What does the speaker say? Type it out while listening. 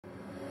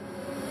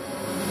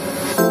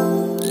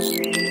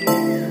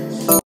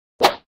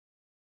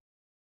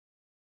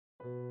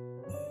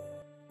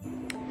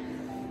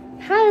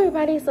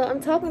everybody, so I'm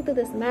talking through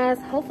this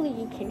mask. Hopefully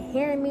you can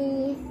hear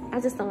me.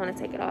 I just don't want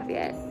to take it off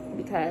yet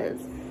because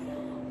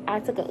I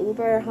took an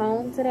Uber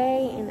home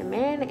today and the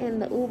man in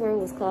the Uber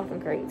was coughing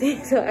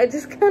crazy. So I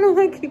just kind of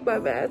like keep my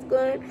mask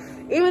on.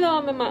 Even though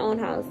I'm in my own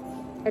house,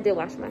 I did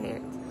wash my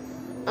hands.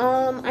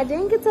 I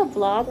didn't get to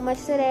vlog much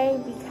today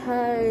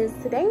because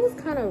today was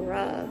kind of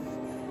rough.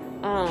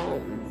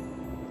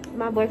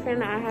 My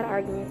boyfriend and I had an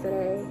argument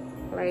today.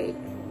 Like,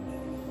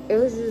 it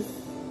was just,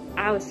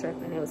 I was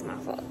tripping. It was my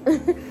fault.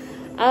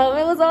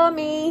 It was all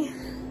me.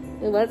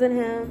 It wasn't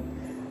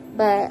him.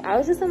 But I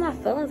was just in my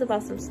feelings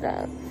about some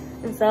stuff.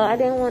 And so I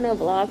didn't want to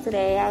vlog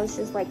today. I was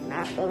just like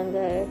not feeling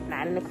good,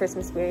 not in the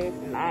Christmas spirit,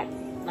 not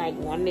like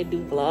wanting to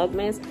do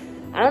Vlogmas.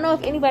 I don't know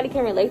if anybody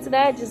can relate to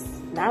that, just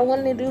not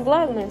wanting to do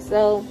Vlogmas.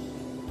 So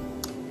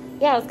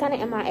yeah, I was kind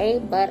of MIA,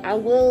 but I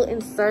will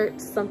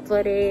insert some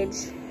footage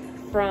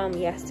from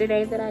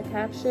yesterday that I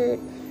captured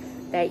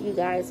that you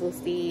guys will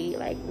see,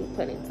 like me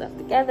putting stuff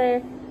together.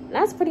 And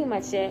that's pretty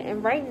much it.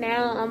 And right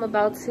now I'm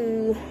about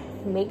to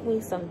make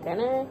me some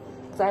dinner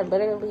because I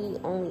literally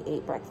only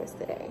ate breakfast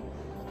today.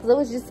 It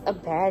was just a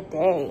bad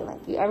day.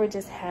 Like, you ever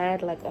just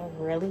had like a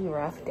really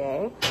rough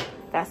day?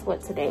 That's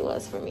what today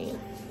was for me.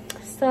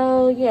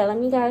 So yeah, let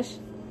me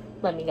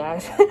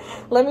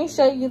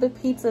show you the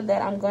pizza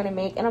that I'm gonna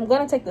make. And I'm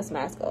gonna take this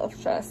mask off,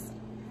 trust.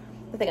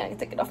 I think I can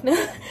take it off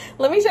now.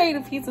 Let me show you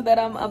the pizza that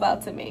I'm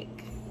about to make.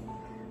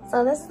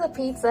 So this is the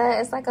pizza.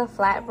 It's like a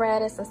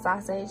flatbread. It's a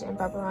sausage and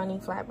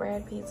pepperoni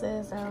flatbread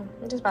pizza. So I'm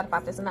just about to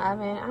pop this in the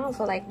oven. I don't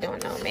feel like doing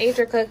no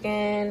major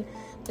cooking.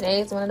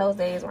 Today's one of those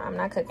days where I'm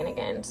not cooking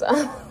again. So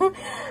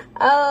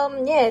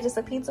yeah, just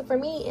a pizza for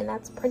me, and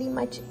that's pretty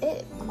much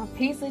it. My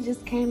pizza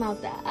just came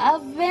out the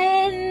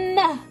oven.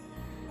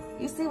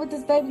 You see what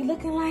this baby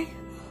looking like?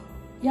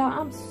 Y'all,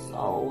 I'm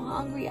so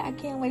hungry. I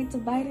can't wait to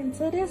bite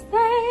into this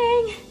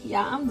thing.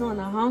 Y'all, I'm doing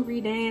a hungry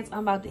dance. I'm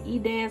about to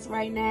eat dance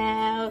right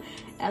now.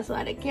 That's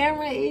why the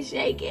camera is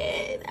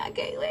shaking. I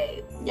can't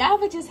wait. Y'all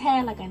ever just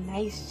had like a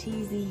nice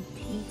cheesy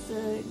pizza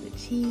and the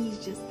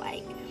cheese just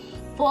like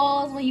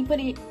falls when you put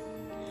it,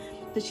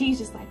 the cheese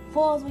just like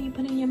falls when you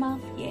put it in your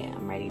mouth? Yeah,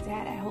 I'm ready to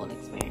have that whole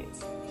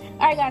experience.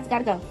 All right, guys,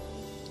 gotta go.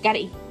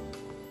 Gotta eat.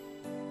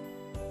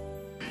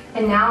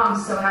 And now I'm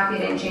so happy I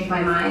didn't change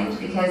my mind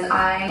because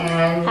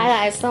Hi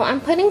guys, so I'm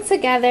putting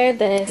together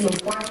this,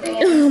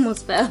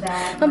 almost fell.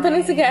 I'm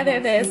putting together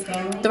this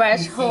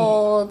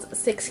threshold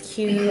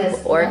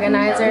 6-cube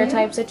organizer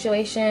type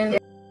situation.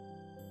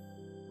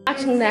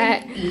 Watching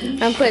that,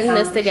 I'm putting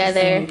this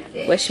together.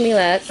 Wish me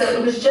luck. So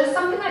it was just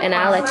something that and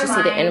I'll let you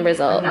see the end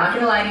result. I'm not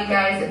gonna lie to you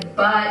guys,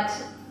 but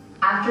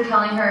after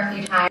telling her a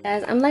few times.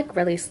 Guys, I'm like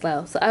really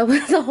slow. So I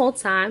was the whole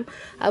time,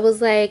 I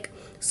was like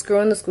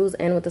screwing the screws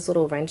in with this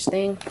little wrench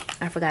thing.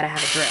 I forgot I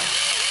have a drill.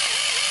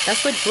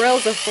 That's what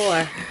drills are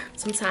for.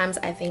 Sometimes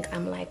I think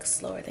I'm like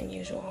slower than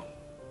usual.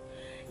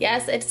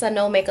 Yes, it's a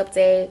no makeup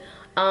day.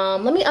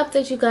 Let me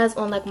update you guys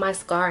on like my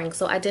scarring.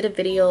 So I did a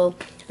video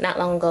not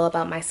long ago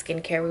about my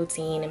skincare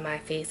routine, and my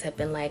face had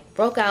been like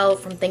broke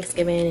out from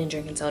Thanksgiving and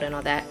drinking soda and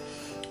all that.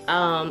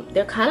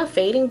 They're kind of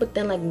fading, but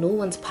then like new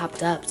ones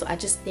popped up. So I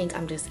just think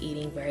I'm just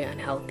eating very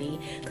unhealthy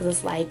because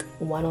it's like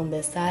one on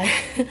this side.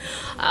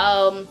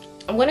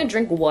 I'm gonna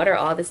drink water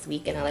all this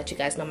week and I'll let you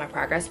guys know my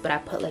progress, but I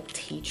put like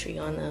tea tree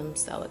on them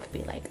so it could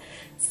be like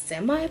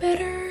semi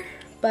better,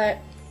 but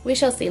we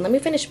shall see. Let me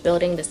finish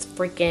building this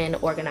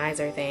freaking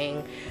organizer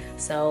thing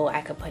so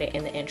I could put it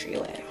in the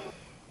entryway.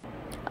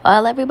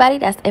 Well, everybody,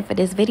 that's it for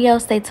this video.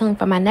 Stay tuned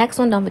for my next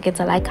one. Don't forget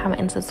to like,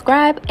 comment, and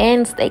subscribe,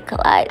 and stay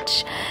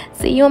clutch.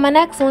 See you in my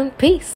next one. Peace.